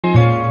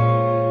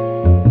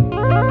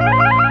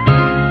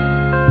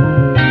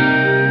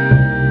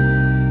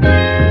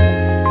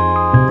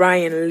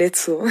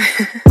little.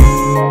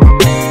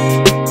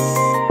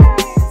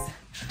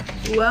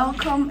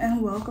 Welcome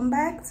and welcome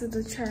back to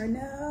the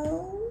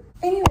channel.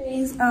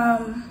 Anyways,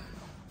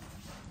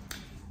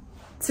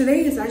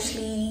 today is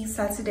actually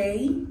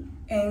Saturday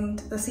and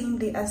the same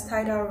day as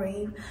Tidal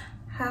Rave.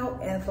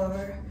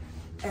 However,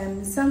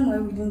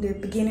 somewhere within the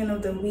beginning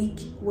of the week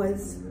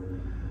was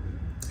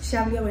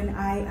Shavia and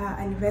our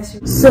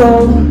anniversary.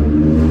 So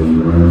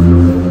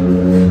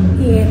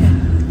yeah,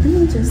 let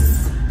me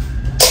just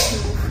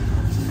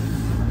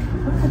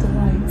look at the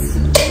lights.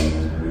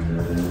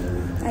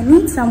 I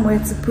need somewhere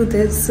to put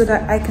this so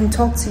that I can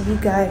talk to you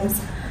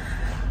guys.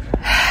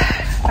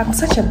 I'm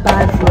such a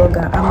bad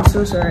vlogger, I'm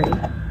so sorry.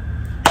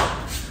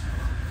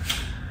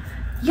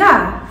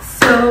 Yeah,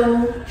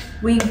 so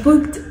we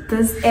booked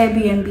this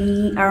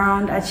Airbnb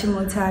around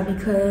Achimota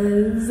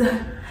because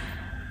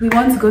we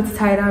want to go to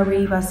Tidal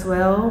Rave as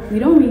well. We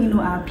don't really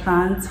know our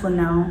plans for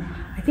now.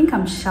 I think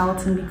I'm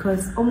shouting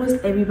because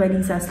almost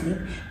everybody's asleep.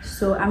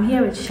 So I'm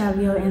here with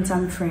Shavio and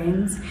some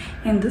friends,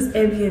 and this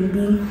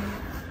Airbnb,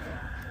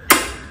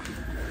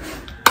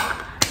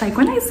 like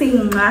when I say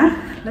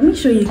mwah, let me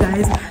show you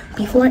guys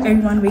before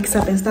everyone wakes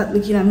up and start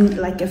looking at me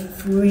like a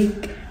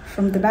freak.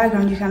 From the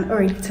background you can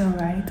already tell,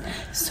 right?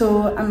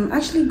 So I'm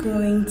actually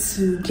going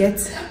to get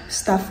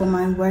stuff for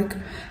my work,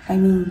 I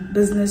mean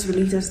business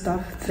related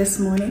stuff this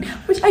morning,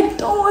 which I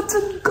don't want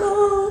to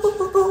go.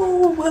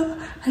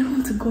 I don't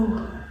want to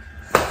go,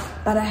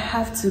 but I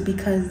have to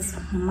because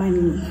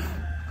money.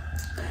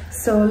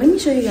 So let me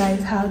show you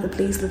guys how the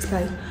place looks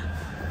like.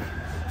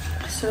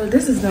 So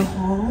this is the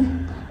hall,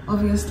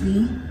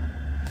 obviously,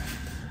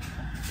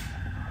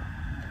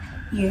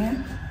 yeah,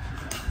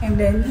 and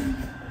then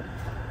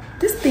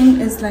this thing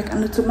is like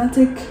an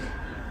automatic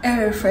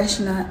air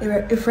freshener. It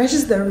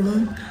refreshes the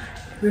room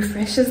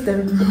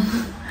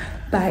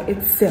by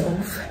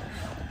itself.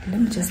 Let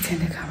me just turn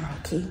the camera,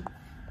 okay?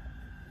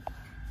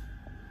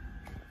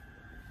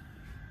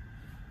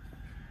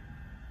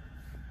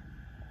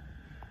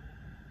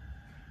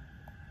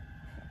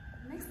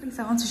 Next place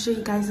I want to show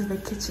you guys is the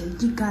kitchen.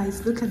 You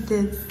guys, look at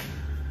this.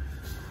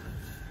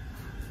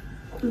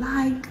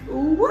 Like,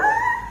 what?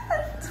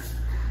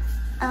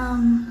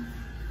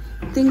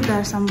 I think there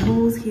are some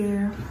bowls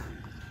here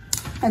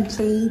and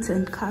plates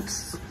and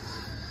cups.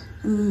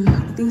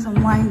 I think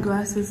some wine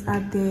glasses are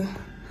there.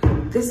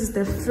 This is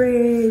the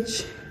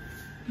fridge.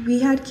 We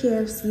had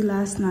KFC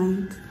last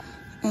night,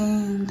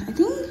 and I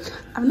think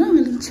I've not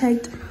really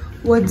checked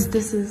what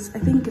this is. I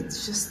think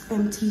it's just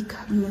empty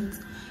cabinets.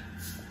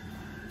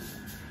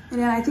 And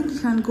then I think you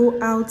can go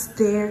out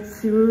there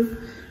through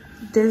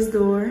this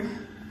door,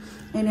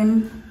 and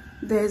then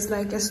there's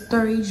like a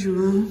storage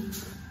room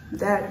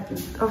that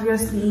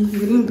obviously we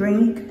didn't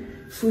bring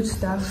food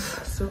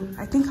stuff, so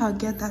I think I'll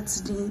get that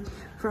today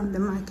from the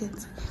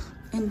market.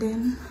 And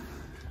then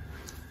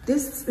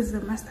this is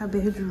the master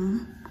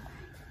bedroom.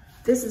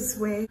 This is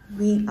where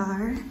we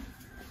are.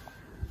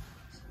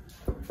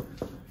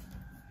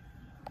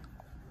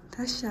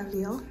 That's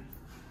Shavio.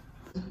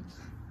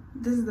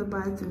 This is the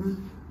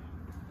bathroom.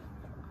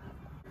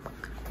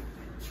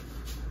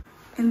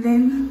 And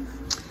then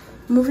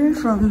moving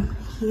from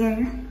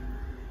here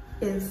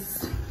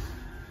is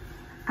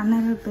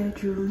another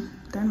bedroom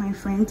that my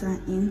friends are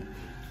in,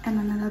 and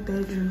another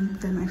bedroom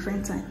that my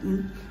friends are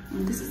in.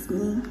 And this is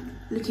me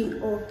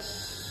looking all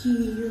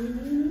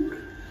cute.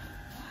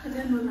 I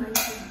don't know, like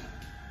it.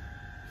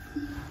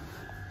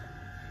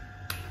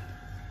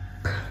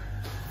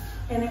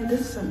 And then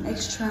this is an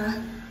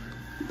extra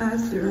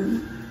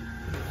bathroom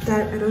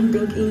that I don't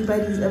think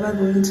anybody's ever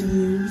going to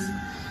use.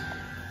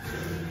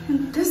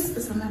 And this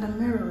is another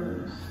mirror.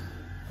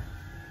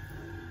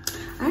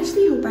 I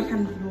actually hope I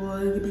can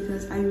vlog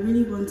because I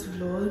really want to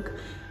vlog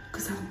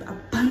because I've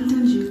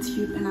abandoned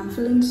YouTube and I'm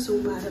feeling so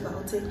bad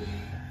about it.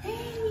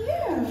 And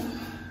yeah,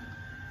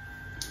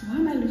 why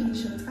am I looking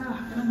short?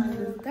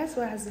 That's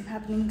what has been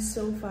happening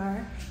so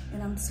far,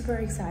 and I'm super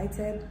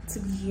excited to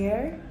be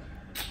here.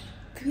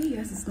 3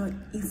 years is not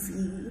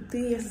easy.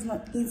 3 years is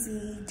not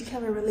easy. Do you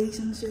have a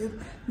relationship?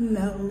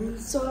 No,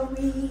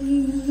 sorry.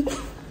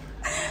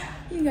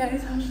 You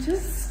guys, I'm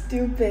just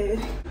stupid.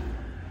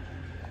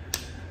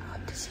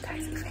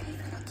 Guys, if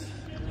anything, okay?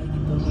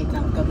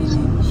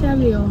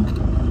 Shavio,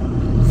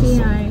 say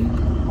hi.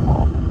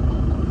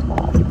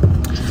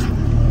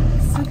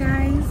 So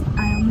guys, I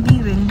am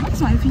leaving. Why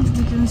is my face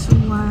looking so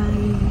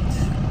white?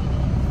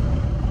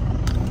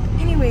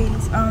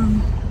 Anyways,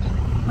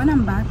 when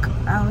I'm back,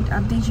 I'll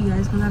update you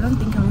guys because I don't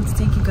think I want to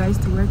take you guys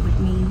to work with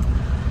me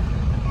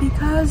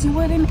because you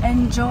wouldn't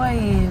enjoy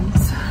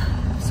it.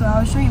 So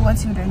I'll show you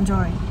what you'd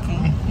enjoy,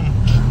 okay?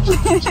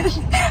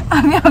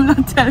 I mean, I'm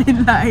not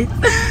telling lies.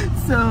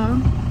 So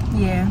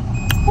yeah.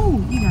 Oh,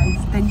 you guys,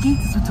 the gate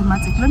is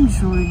automatic. Let me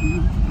show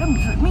you.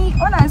 Me,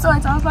 when I saw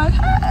it, I was like,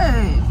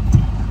 hey.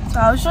 So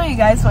I'll show you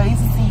guys for you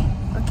to see.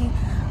 Okay,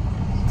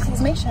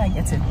 please make sure I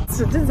get it.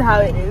 So this is how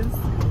it is.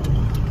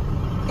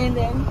 And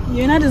then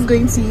you're not just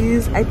going to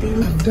use, I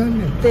think,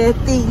 the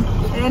thing,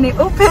 and it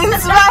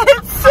opens by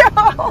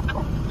itself.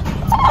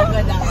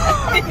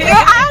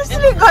 I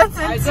actually got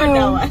it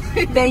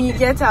too. Then you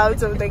get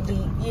out of the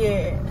gate.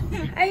 Yeah.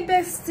 Hi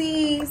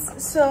besties.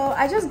 So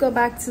I just got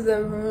back to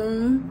the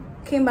room.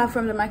 Came back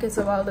from the market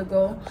a while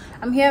ago.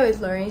 I'm here with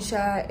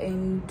Laurentia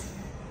and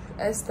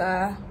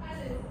Esther.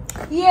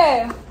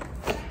 Yeah.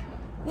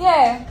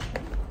 Yeah.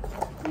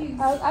 I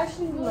was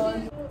actually lost.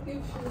 If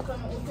you can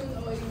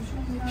open or you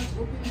show me how to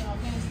open it, I'm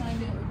gonna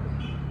stand there.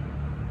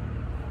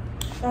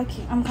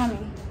 Okay, I'm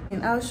coming.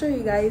 And I'll show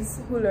you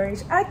guys who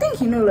Laurentia. I think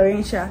you know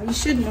Laurentia. You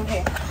should know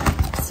her.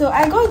 So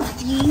I got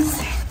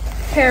these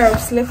pair of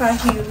slipper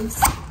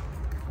heels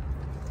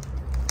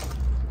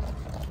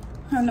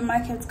on the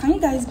market. Can you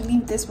guys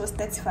believe this was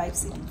 35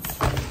 cedis?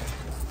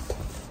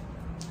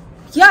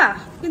 Yeah,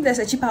 if there's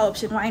a cheaper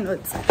option, why not?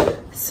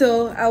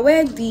 So I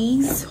wear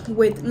these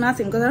with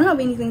nothing because I don't have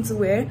anything to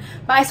wear,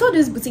 but I saw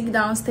this boutique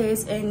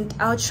downstairs and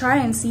I'll try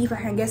and see if I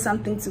can get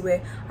something to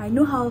wear. I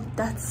know how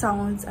that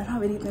sounds. I don't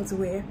have anything to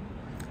wear.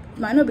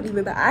 You might not believe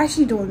it, but I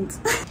actually don't.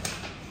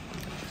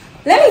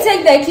 Let me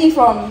take the key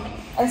from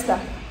Esther.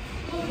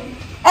 Okay.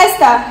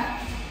 Esther,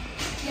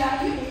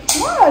 yeah,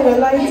 why are your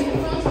lights?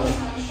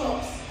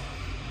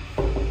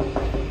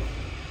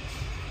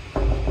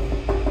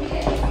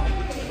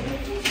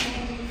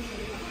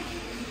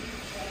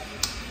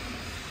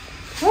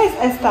 Where's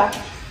Esther?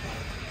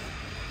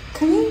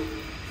 Can you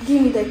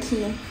give me the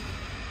key?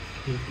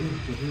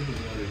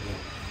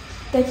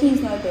 The key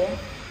is not there.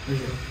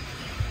 Okay.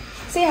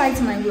 Say hi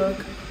to my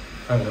vlog.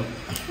 Hello.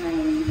 Hi.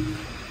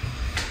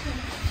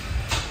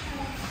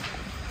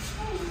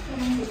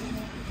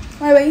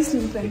 Why were you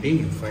sleeping? Today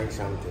you find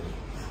something.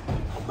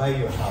 I'll buy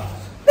your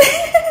house.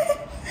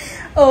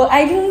 Oh,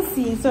 I didn't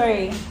see.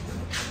 Sorry.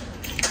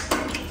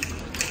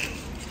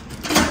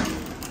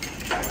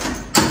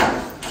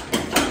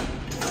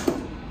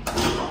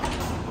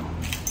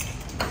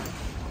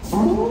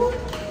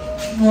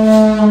 I'm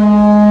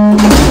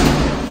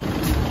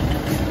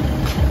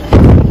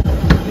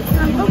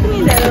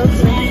opening the door.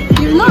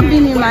 You've not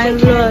been in my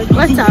vlog.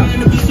 What's up?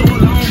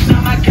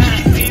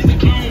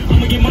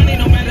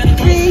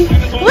 See?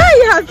 Why are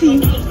you happy?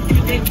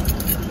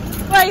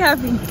 Why are you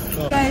happy?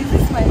 Guys,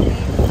 this is my baby.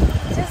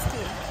 Just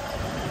kidding.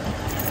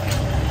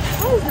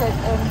 What is that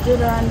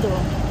deodorant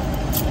though?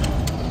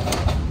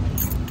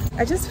 I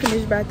just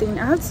finished bathing.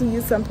 I have to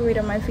use some product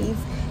on my face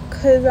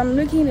because I'm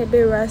looking a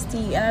bit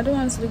rusty and I don't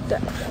want to look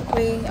that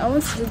way. I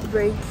want to look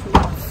very cute.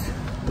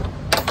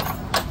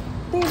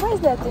 Babe, what is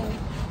that thing?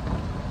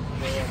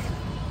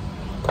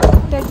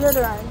 The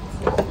deodorant.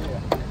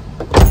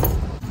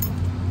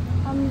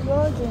 I'm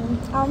vlogging.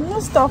 I'm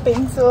not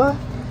stopping, so.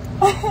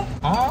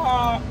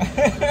 Ah!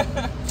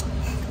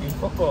 You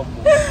fuck up.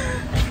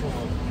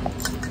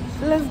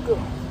 Let's go.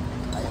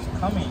 Are you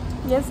coming?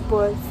 Yes,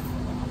 boss.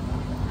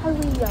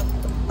 Hurry up.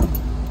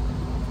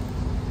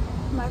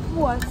 My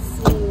boss,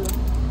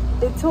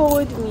 they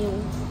told me.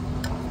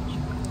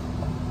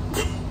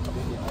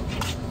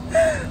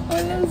 Oh,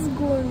 let's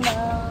go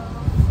now.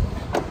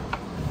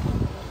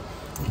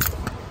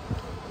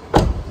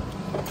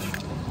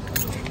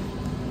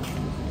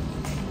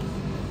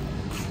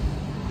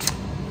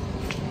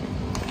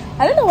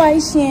 I don't know why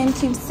Shein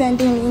keeps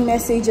sending me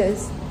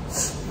messages.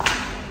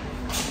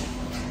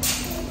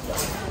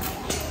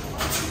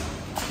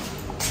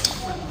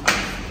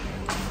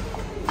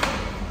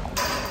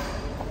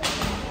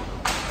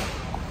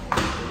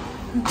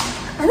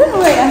 I don't know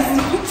why I asked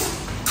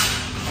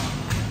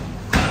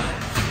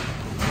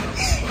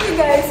you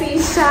guys seem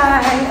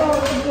shy. Oh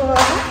god.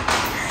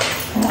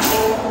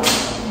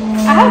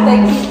 I have the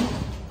key.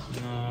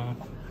 No.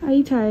 Are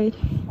you tired?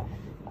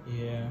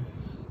 Yeah.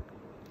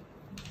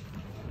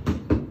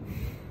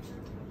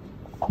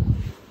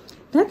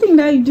 That thing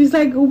that you do is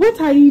like, what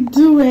are you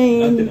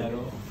doing? Nothing at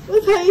all.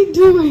 What are you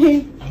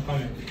doing? I'm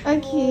coming.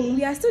 Okay,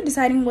 we are still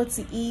deciding what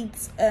to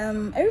eat.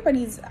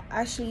 Everybody's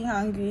actually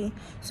hungry,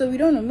 so we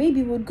don't know.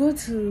 Maybe we'll go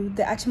to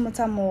the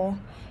Achimota Mall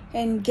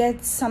and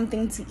get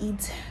something to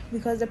eat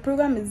because the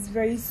program is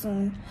very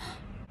soon.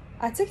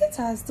 Our tickets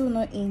are still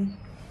not in.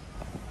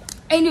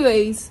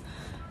 Anyways,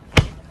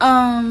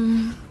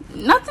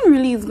 nothing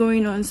really is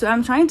going on, so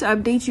I'm trying to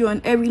update you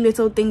on every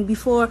little thing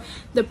before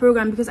the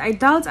program because I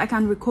doubt I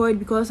can record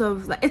because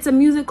of like it's a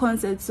music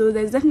concert, so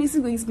there's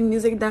definitely going to be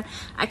music that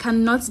I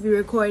cannot be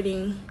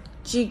recording.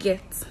 Do you get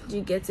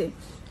it?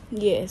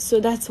 Yeah, so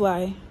that's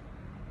why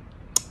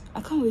I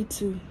can't wait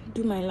to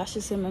do my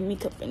lashes and my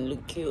makeup and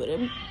look cute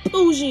and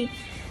bougie.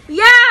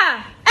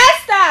 Yeah,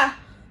 Esther,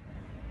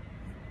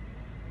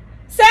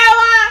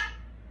 Sarah.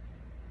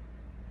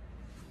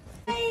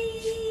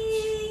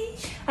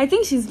 I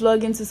think she's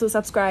vlogging too, so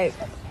subscribe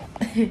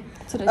to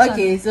the channel.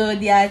 Okay, so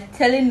they are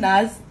telling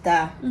us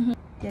that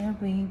they're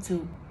not going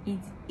to eat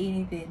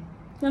anything.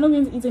 You're not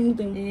going to eat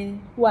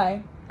anything.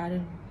 Why? I don't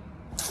know.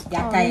 They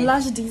are tired.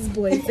 Lash these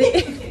boys.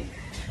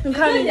 I'm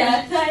coming. They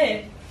are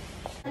tired.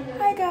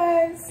 Hi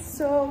guys,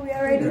 so we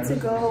are ready to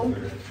go.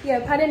 Yeah,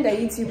 pardon the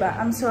YouTuber,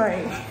 I'm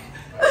sorry.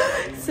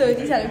 So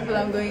these are the people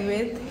I'm going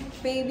with: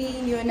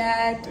 Baby,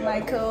 Leonard,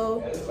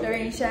 Michael,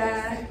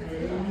 Laurentia,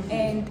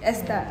 and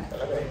Esther.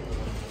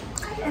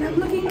 and I'm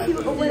looking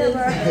cute or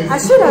whatever. I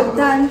should have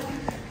done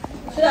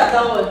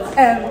what?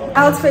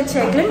 outfit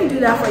check. Let me do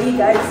that for you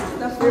guys.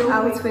 The full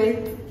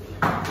outfit.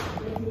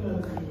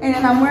 And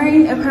then I'm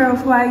wearing a pair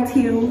of white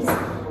heels.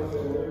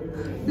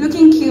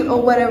 Looking cute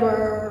or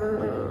whatever.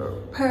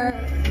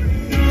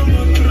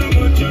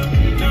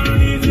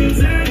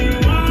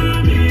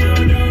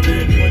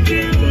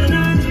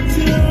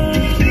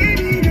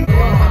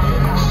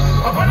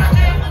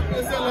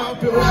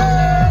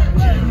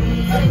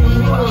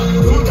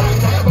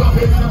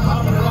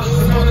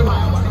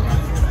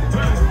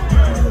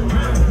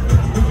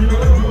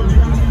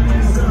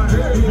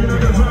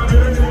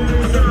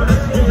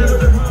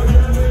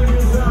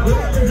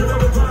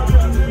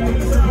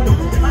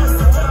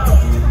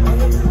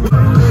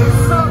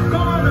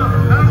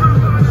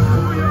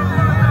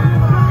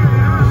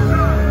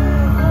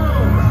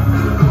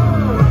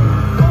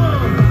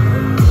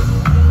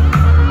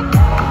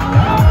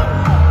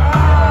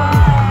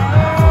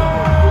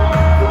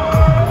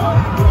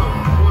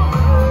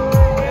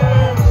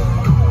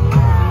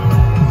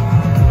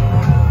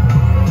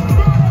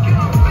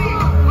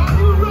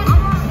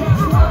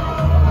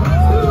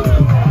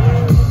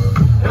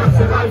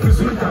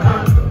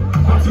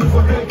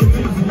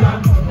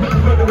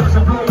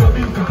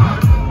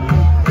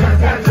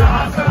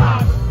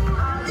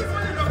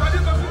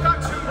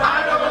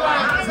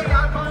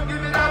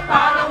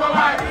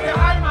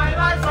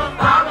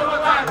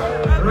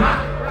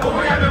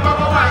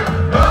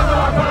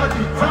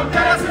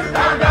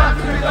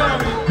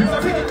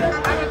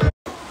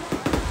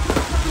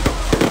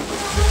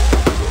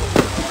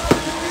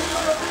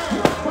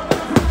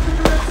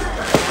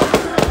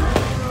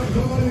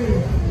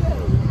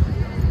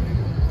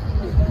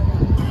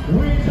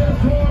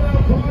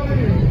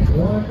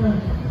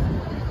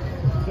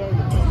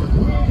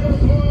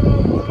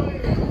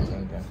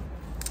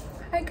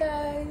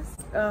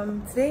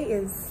 Today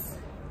is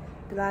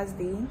the last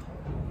day.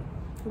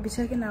 We'll be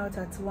checking out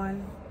at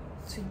 1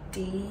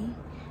 today.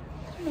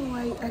 I don't know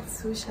why you act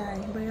so shy,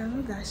 but you're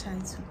not that shy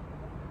too.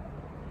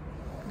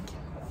 Okay,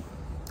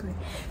 good.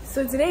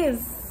 So today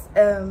is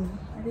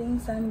I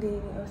think Sunday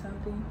or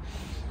something,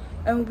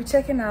 and we'll be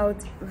checking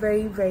out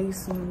very, very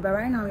soon. But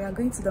right now we are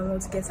going to the mall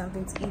to get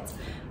something to eat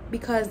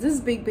because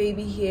this big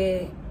baby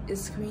here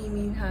is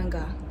screaming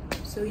hunger,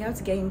 so we have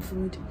to get him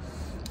food.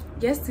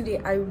 Yesterday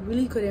I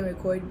really couldn't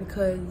record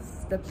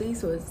because the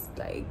place was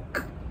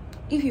like,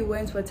 if you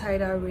went for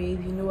tidal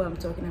rave, you know what I'm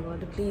talking about.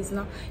 The place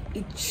now,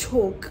 it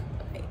choked.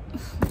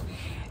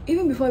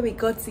 Even before we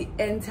got to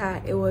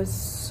enter, it was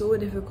so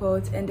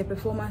difficult, and the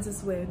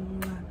performances were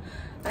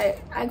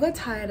I got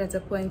tired at a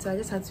point, so I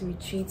just had to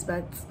retreat.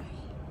 But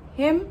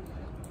him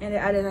and the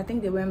others, I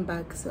think they went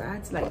back, so I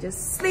had to like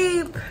just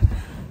sleep.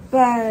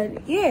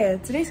 But yeah,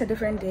 today's a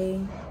different day.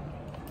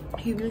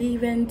 He'll be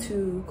leaving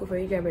to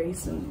Kofarija very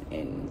soon,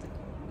 and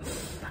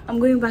I'm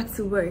going back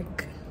to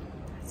work.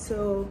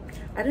 So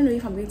I don't know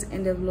if I'm going to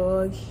end the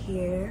vlog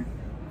here.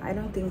 I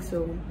don't think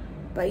so.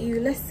 But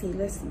let's see.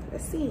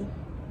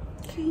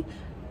 Okay.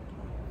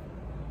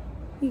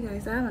 You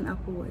guys, I have an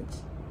Apple Watch.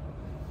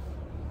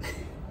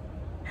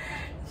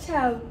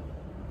 Ciao.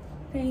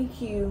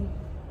 Thank you.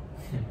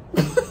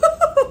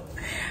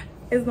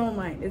 It's not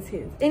mine, it's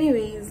his.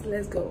 Anyways,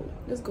 let's go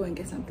and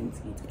get something to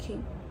eat, okay?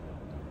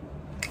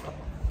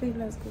 Babe,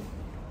 let's go.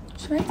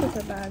 Should I take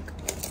a bag?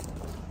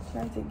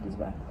 Should I take this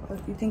bag? Or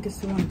do you think it's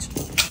too much?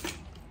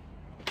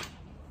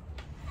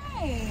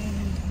 Hey!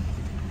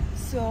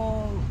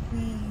 So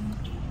we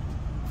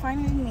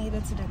finally made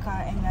it to the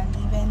car and we're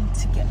leaving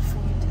to get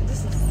food.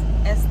 This is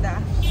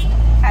Esther.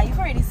 You've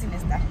already seen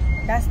Esther.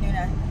 That's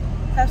Nuna.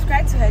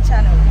 Subscribe to her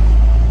channel.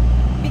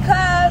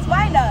 Because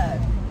why not?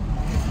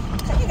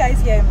 Can you guys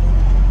hear me?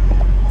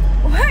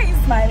 Why are you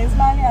smiling?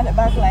 Smiling at the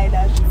back like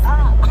that.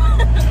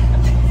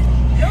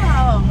 You know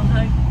how I'm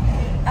hungry.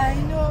 I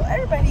know,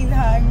 everybody is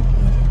hungry.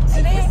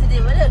 Yesterday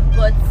when I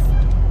got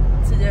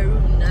to the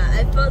room now,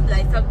 I felt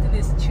like something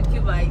is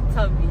choking my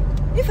tummy.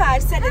 If I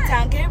had said the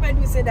tank, everybody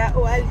would say that,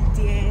 oh, I'll eat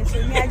there.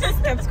 So me, I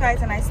just kept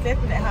quiet and I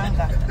slept with the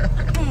hunger.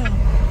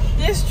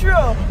 It's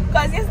true.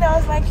 Because yesterday I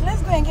was like,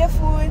 let's go and get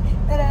food.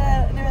 They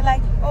were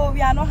like, oh,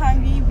 we are not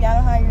hungry, we are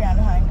not hungry, we are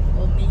not hungry.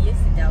 Oh, me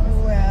yesterday I was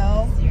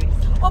well, serious.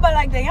 Oh, but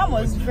like the yam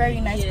was very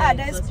nice. Yeah,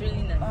 it was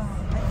really nice. I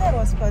thought it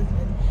was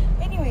positive.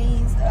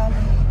 Anyways,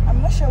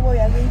 I'm not sure what we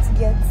are going to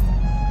get.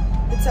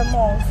 It's a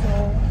mall,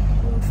 so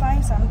we'll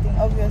find something,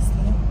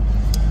 obviously.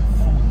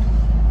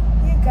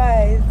 You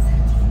guys,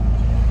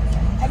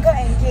 I got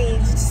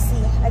engaged.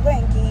 See, I got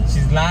engaged.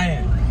 She's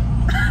lying.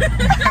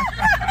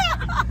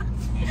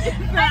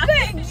 I got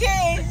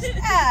engaged.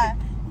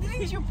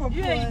 Didn't you propose?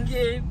 You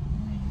engaged.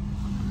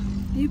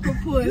 You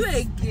proposed. You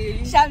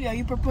engaged. Shavio,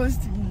 you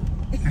proposed to me.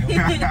 See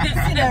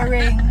the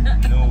ring.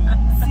 No.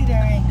 See the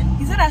ring.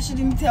 He said I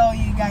shouldn't tell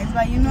you guys,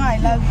 but you know I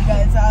love you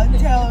guys, so I'll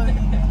tell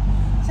you.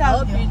 I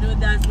hope you know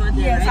that's not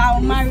the yes, right I'll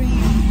place. marry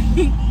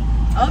you.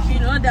 I hope you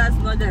know that's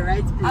not the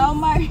right place. I'll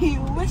marry you.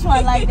 Which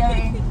one like the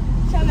ring?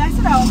 Shavio, I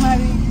said I'll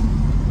marry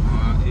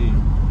you.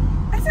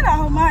 I said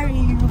I'll marry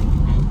you.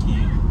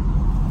 Okay.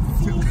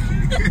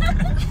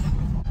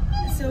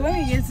 So So when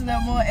we get to the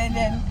mall and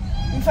then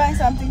we find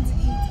something to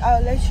eat,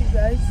 I'll let you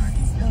guys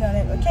in on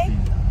it, okay?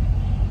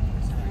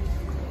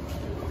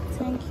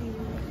 Thank you.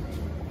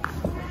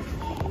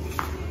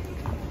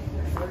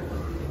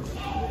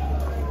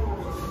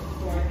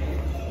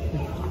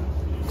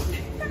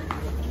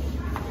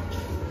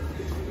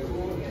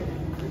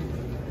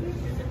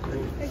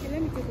 Okay,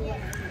 let me take a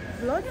look.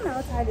 Vlogging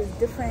outside is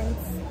different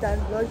than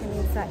vlogging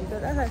inside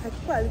because that's like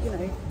people are looking at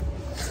you.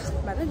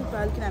 But then people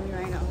are looking at me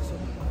right now, so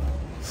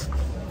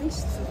I think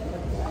she's too good.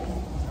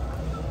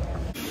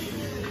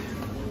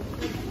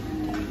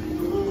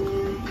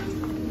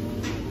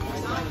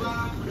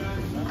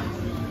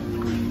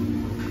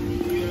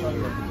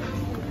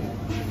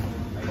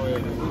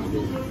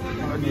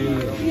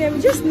 Yeah, we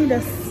just need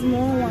a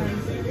small one.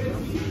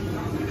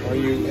 Or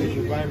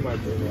you buy my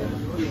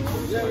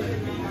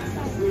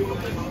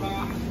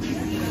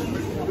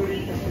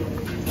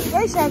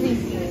Hey Shabby,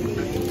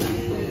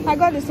 I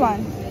got this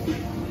one.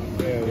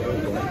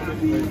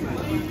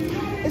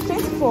 It's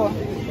 24.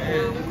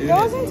 There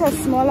wasn't a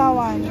smaller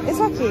one. It's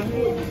okay.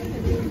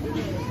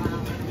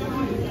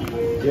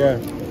 Yeah.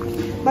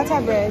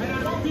 Butter bread.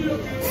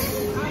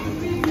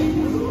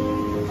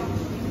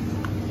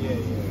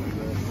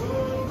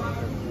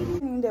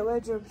 In the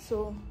wardrobe.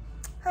 So,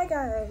 hi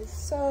guys.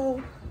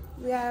 So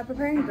we are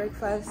preparing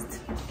breakfast.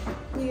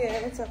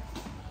 Yeah, what's up?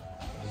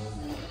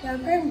 We are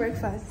preparing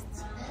breakfast.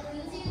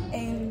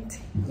 And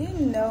you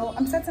know,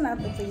 I'm setting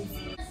up the place.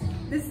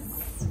 This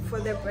is for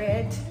the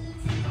bread.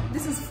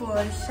 This is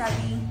for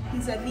Shabby.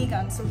 He's a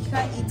vegan, so he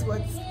can't eat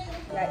what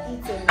we are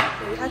eating.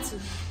 So we had to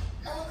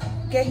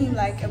get him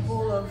like a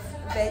bowl of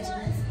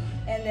veggies.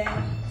 And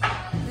then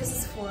this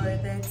is for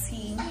the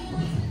tea.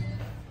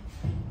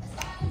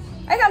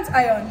 I can't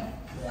iron.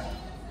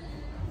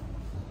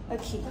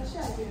 Okay.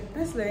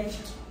 This way.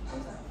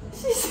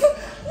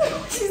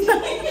 She's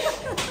not.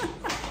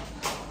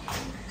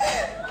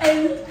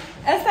 And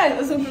Esther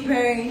is also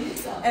preparing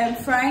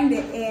frying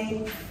the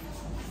egg.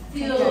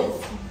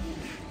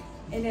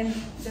 And then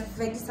the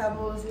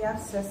vegetables, we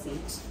have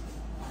sausage.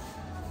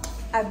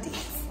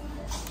 Updates.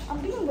 I'm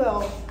doing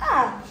well.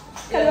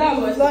 Hello,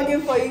 I'm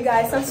vlogging for you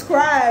guys.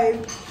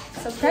 Subscribe.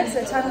 Subscribe to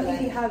the channel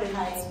if you haven't.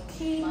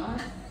 Okay. I'm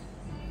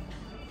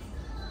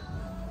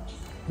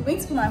going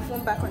to put my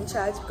phone back on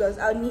charge because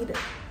I'll need it.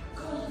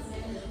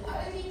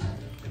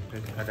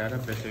 The other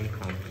person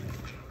comes.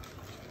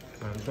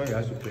 I'm sure you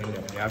have to clean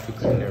them. You have to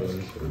clean their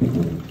room.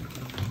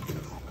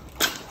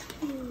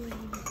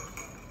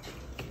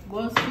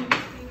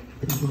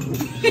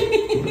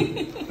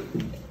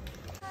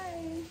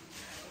 Hi.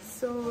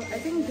 So I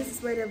think this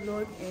is where the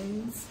vlog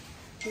ends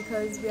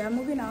because we are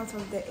moving out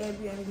of the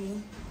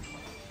Airbnb.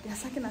 They are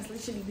sucking us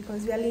literally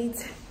because we are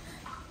late.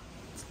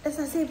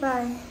 Let's say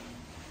bye.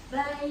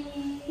 Bye.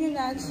 You're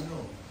not.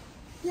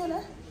 You're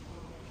not.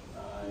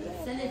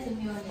 Send it to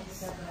me on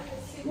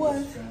Instagram.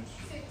 What?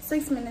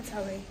 6 minutes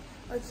away.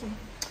 Okay.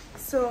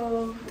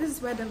 So this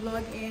is where the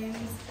vlog ends.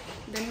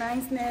 The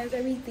niceness,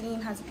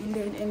 everything has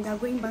ended, and we're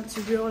going back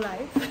to real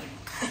life,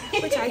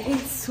 which I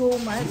hate so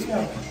much.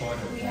 But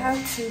we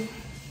have to.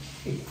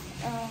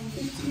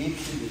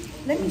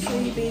 Let me show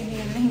you baby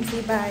and let him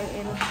say bye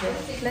and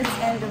let's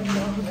end the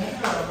vlog.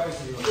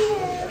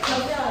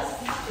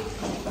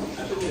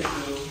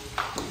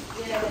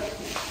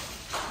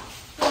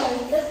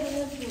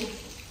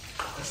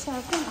 So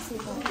I can't say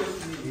bye.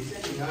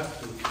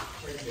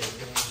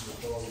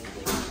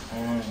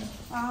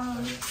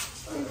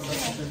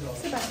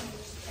 Say bye.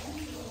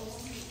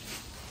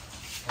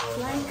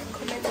 Like,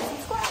 comment,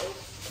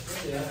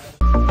 subscribe.